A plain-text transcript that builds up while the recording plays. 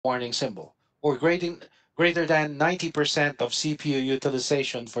warning symbol, or greater than 90% of CPU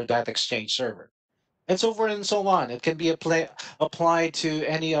utilization for that Exchange server. And so forth and so on. It can be applied to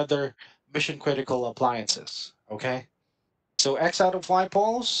any other mission critical appliances. Okay. So X out of Y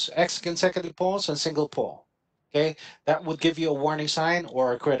polls, X consecutive polls, and single poll. Okay. That would give you a warning sign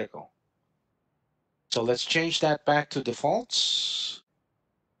or a critical. So let's change that back to defaults.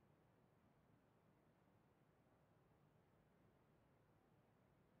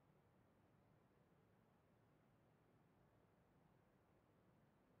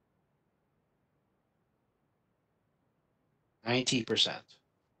 %90.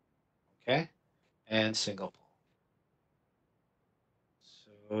 Okay. And single poll.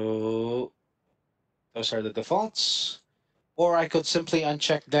 So those are the defaults. Or I could simply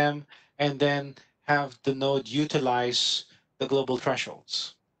uncheck them and then have the node utilize the global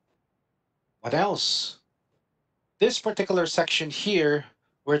thresholds. What else? This particular section here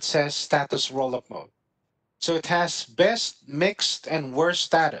where it says status rollup mode. So it has best, mixed, and worst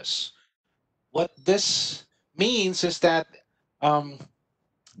status. What this means is that um,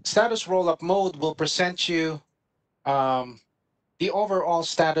 status rollup mode will present you um, the overall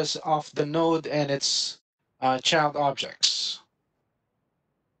status of the node and its child objects.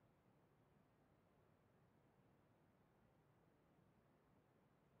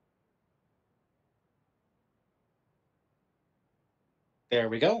 There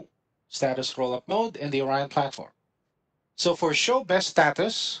we go. Status rollup mode in the Orion platform. So for show best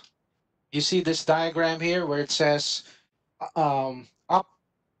status, you see this diagram here where it says up,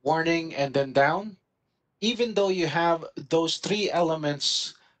 warning, and then down. Even though you have those three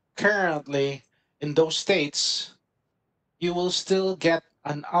elements currently in those states, you will still get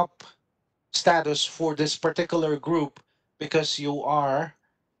an up status for this particular group because you are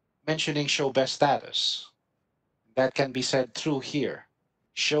mentioning show best status. That can be said through here.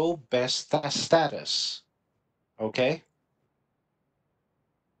 Show best status. Okay.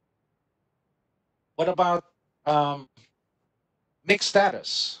 What about um, mixed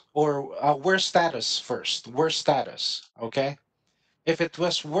status or worst status first? Worst status. Okay. If it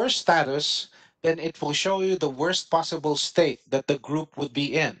was worst status, then it will show you the worst possible state that the group would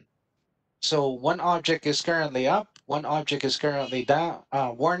be in. So one object is currently up, one object is currently down,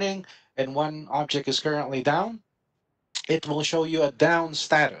 warning, and one object is currently down. It will show you a down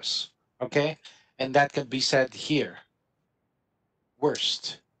status, okay? And that can be said here,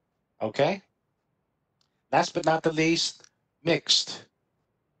 worst, okay? Last but not the least, mixed,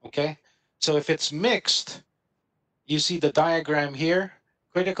 okay? So if it's mixed, you see the diagram here,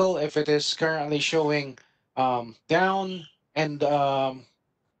 critical if it is currently showing down and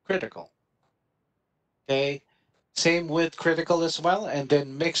critical, okay? Same with critical as well, and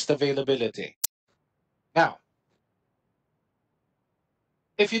then mixed availability. Now,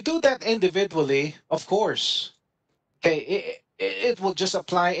 if you do that individually, of course, okay, it will just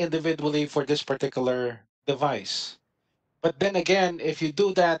apply individually for this particular device. But then again, if you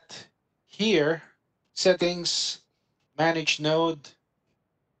do that here, settings, manage node,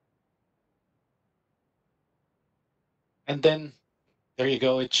 and then there you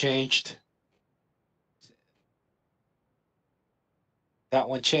go, it changed. That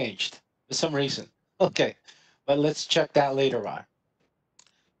one changed for some reason. Okay, but let's check that later on.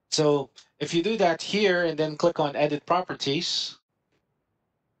 So if you do that here and then click on edit properties,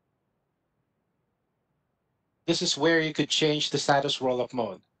 this is where you could change the status rollup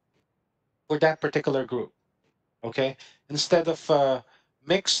mode for that particular group. Okay, instead of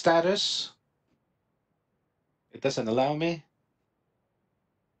mixed status, it doesn't allow me.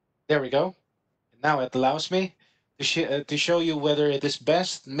 There we go. Now it allows me to show you whether it is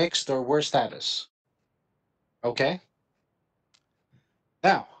best, mixed, or worst status. Okay.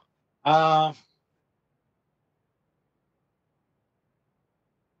 Now, uh,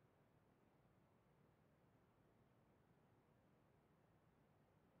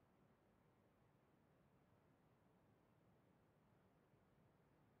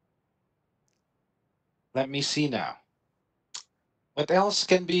 let me see now. What else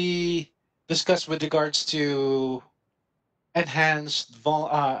can be discussed with regards to enhanced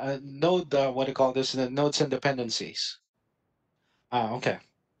node? What do you call this? The nodes and dependencies. Okay.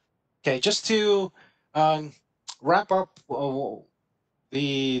 Okay. Just to um, wrap up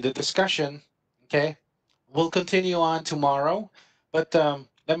the discussion. Okay, we'll continue on tomorrow, but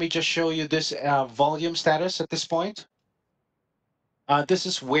let me just show you this volume status at this point. This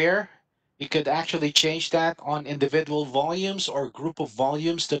is where you could actually change that on individual volumes or group of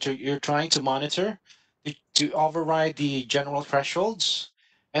volumes that you're trying to monitor to override the general thresholds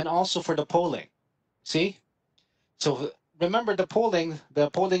and also for the polling. See? So remember the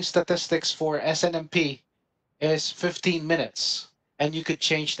polling statistics for SNMP is 15 minutes, and you could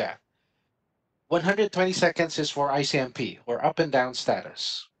change that. 120 seconds is for ICMP, or up and down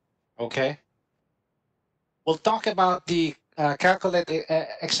status. Okay. We'll talk about the calculate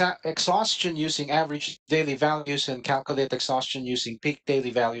exhaustion using average daily values and calculate exhaustion using peak daily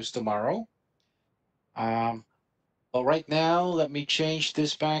values tomorrow. Um, but right now, let me change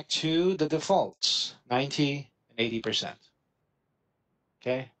this back to the defaults, 90 and 80%.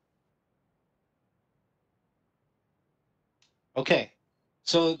 Okay. Okay.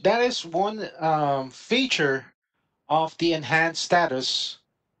 So that is one feature of the enhanced status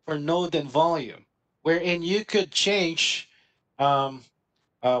for node and volume, wherein you could change, um,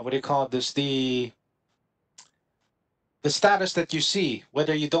 what do you call this, the status that you see,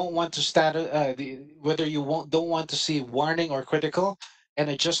 whether you don't want to whether you don't want to see warning or critical, and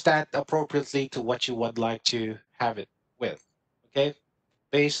adjust that appropriately to what you would like to have it with. Okay,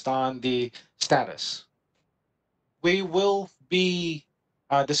 based on the status. We will be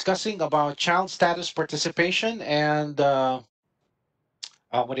discussing about child status participation and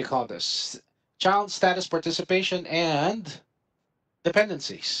what do you call this? Child status participation and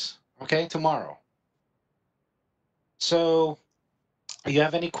dependencies. Okay, tomorrow. So, do you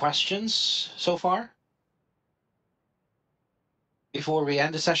have any questions so far before we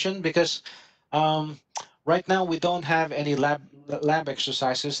end the session? Because um, right now we don't have any lab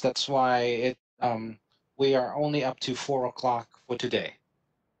exercises. That's why we are only up to 4 o'clock for today.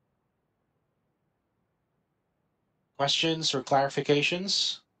 Questions or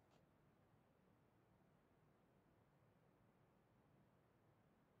clarifications?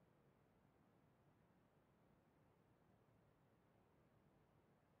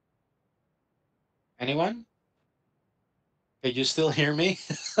 Anyone? Can you still hear me?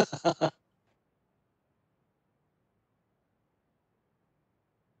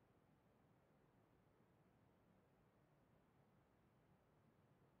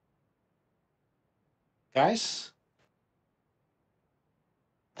 Guys?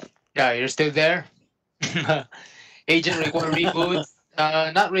 Yeah, you're still there. Agent require reboot.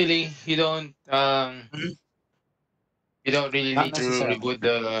 Not really. Mhm. You don't really Not need to necessarily.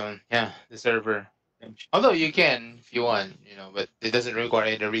 reboot the server. Although you can if you want, but it doesn't require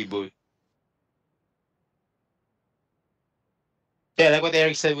any reboot. Yeah, like what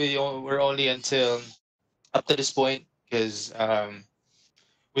Eric said, we're only until up to this point because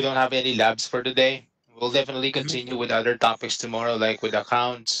we don't have any labs for today. We'll definitely Mhm. continue with other topics tomorrow, like with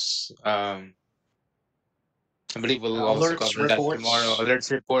accounts. I believe we'll also Alerts, cover that tomorrow. reports.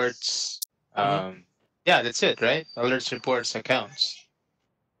 Alerts reports. Mhm. Yeah, that's it, right? Alerts reports, accounts,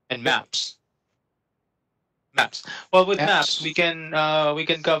 and Yep. maps. Maps. Well, with maps, Apps. we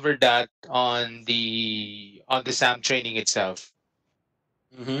can cover that on the SAM training itself.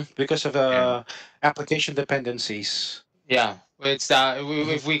 Because of Yeah. application dependencies. Yeah. It's Mhm.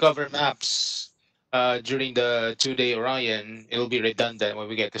 if we cover maps during the 2-day Orion, it'll be redundant when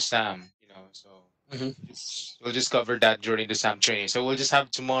we get to SAM. So Mhm. we'll just cover that during the SAM training. So we'll just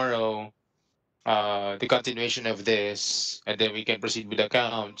have tomorrow the continuation of this, and then we can proceed with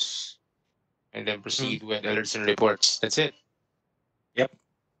accounts, and then Mhm. proceed with alerts and reports. That's it. Yep.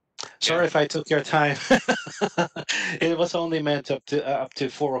 Yeah. Sorry if I took your time. It was only meant up to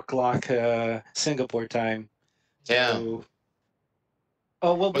 4 o'clock Singapore time. Yeah. So,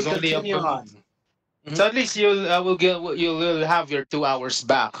 oh, we'll be Was only up. continue on. So Mhm. at least you'll have your 2 hours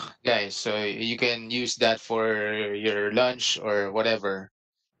back, guys. So you can use that for your lunch or whatever,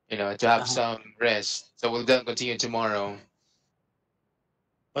 to have Uh-huh. some rest. So we'll then continue tomorrow.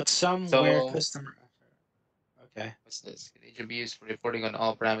 But somewhere So customer. Okay. what's this? Can agent be used for reporting on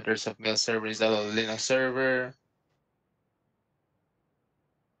all parameters of mail server instead of Linux server?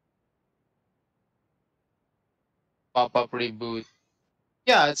 Pop-up reboot.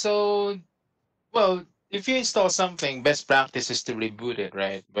 Yeah. So well, if you install something, best practice is to reboot it,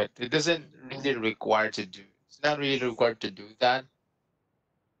 right? But it doesn't really require to do. It's not really required to do that.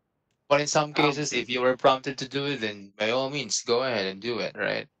 But in some Um. cases, if you were prompted to do it, then by all means, go ahead and do it,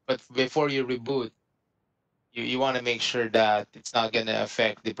 right? But before you reboot, you want to make sure that it's not going to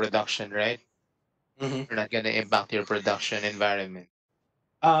affect the production, right? Mhm. You're not going to impact your production environment.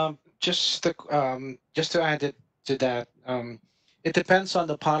 Just to add it to that, it depends on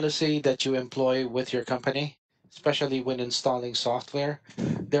the policy that you employ with your company, especially when installing software.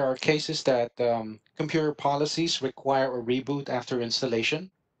 There are cases that computer policies require a reboot after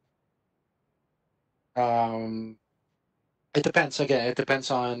installation. Um, it depends. Again, it depends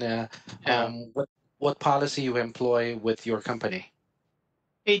on Yeah. what policy you employ with your company.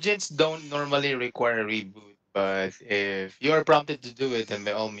 Agents don't normally require a reboot. But if you're prompted to do it, then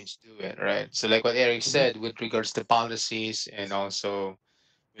by all means do it, right? So like what Eric Mhm. said with regards to policies and also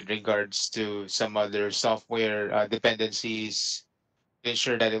with regards to some other software dependencies to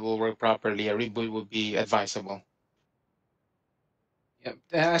ensure that it will work properly, a reboot would be advisable. Yep.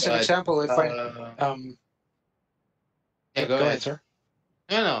 As an But example, if I uh, um, yeah, yep, go go ahead, ahead. sir.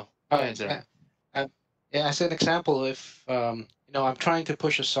 No, no, go Oh, ahead, sir. yeah. Um, yeah, as an example, if I'm trying to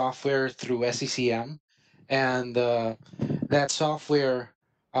push a software through SCCM, and that software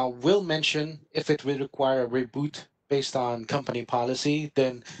will mention if it will require a reboot based on company policy,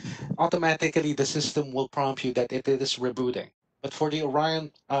 then automatically the system will prompt you that it is rebooting. But for the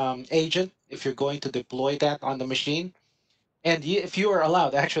Orion agent, if you're going to deploy that on the machine, and if you are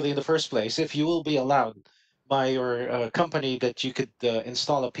allowed, actually, in the first place, if you will be allowed by your company that you could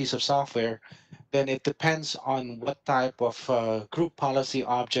install a piece of software, then it depends on what type of group policy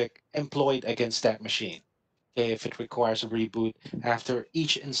object employed against that machine. Okay, if it requires a reboot after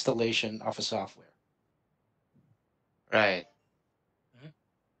each installation of a software. Right. Mhm.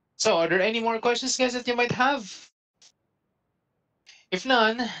 So, are there any more questions, guys, that you might have? If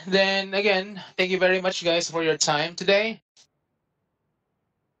none, then again, thank you very much, guys, for your time today.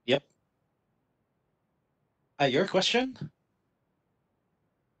 Yep. Your question?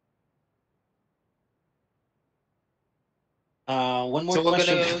 One more So we're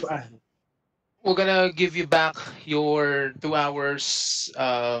question gonna before. we're gonna give you back your 2 hours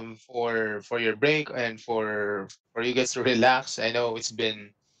for your break and for you guys to relax. I know it's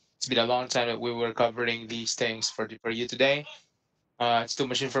been a long time that we were covering these things for you today. It's too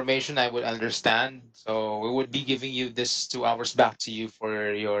much information. I would understand. So we would be giving you this 2 hours back to you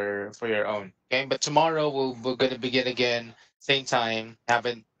for your own. Okay, but tomorrow we're gonna begin again, same time.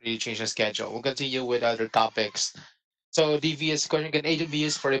 Haven't really changed the schedule. We'll continue with other topics. So DVS question: can agent be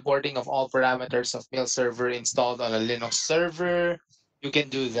used for reporting of all parameters of mail server installed on a Linux server? You can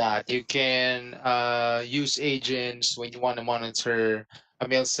do that. You can use agents when you want to monitor a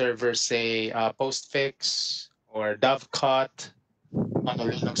mail server, say postfix or dovecot on a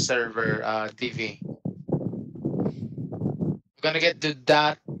Linux server, DV. We're gonna get to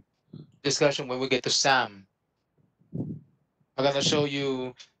that discussion when we get to SAM. I'm gonna show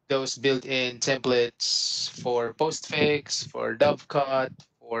you those built-in templates for postfix, for dovecot,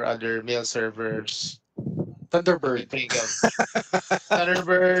 for other mail servers you Thunderbird. can think of.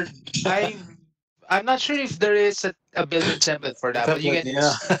 Thunderbird, I'm not sure if there is a built-in template for The that, but you template, can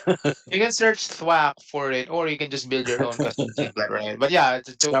yeah. you can search Thwack for it, or you can just build your own custom template, right? But yeah,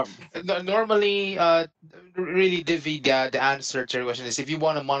 So, normally, really the answer to your question is if you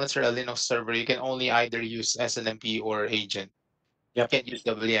want to monitor a Linux server, you can only either use SNMP or agent. You yep. can't use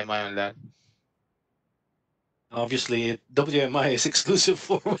WMI on that. Obviously, WMI is exclusive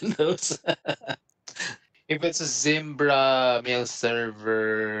for Windows. If it's a Zimbra mail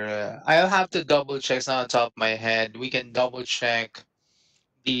server, I'll have to double check. It's not on top of my head. We can double check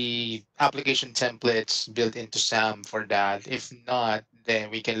the application templates built into SAM for that. If not, then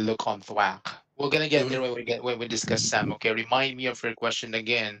we can look on Thwack. We're gonna get Mhm. there when we discuss SAM. Okay, remind me of your question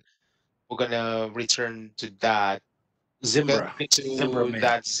again. We're gonna return to that. Get Zimbra. Zimbra to mail.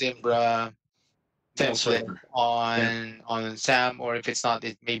 that Zimbra Mail template server. Yeah. on SAM, or if it's not,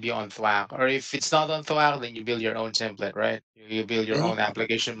 it may be on Thwack. Or if it's not on Thwack, then you build your own template, right? You build your Mhm. own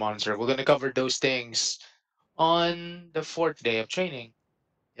application monitor. We're gonna cover those things on the fourth day of training.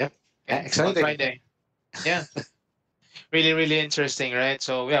 Yep. Okay, on Exciting. Friday. Yeah, really, really interesting, right?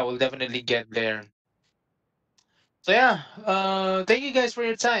 So yeah, we'll definitely get there. So yeah, thank you guys for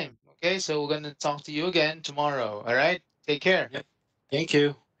your time. Okay, so we're gonna talk to you again tomorrow. All right, take care. Yep. Thank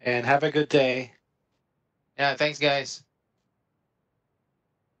you, and have a good day. Yeah, thanks, guys.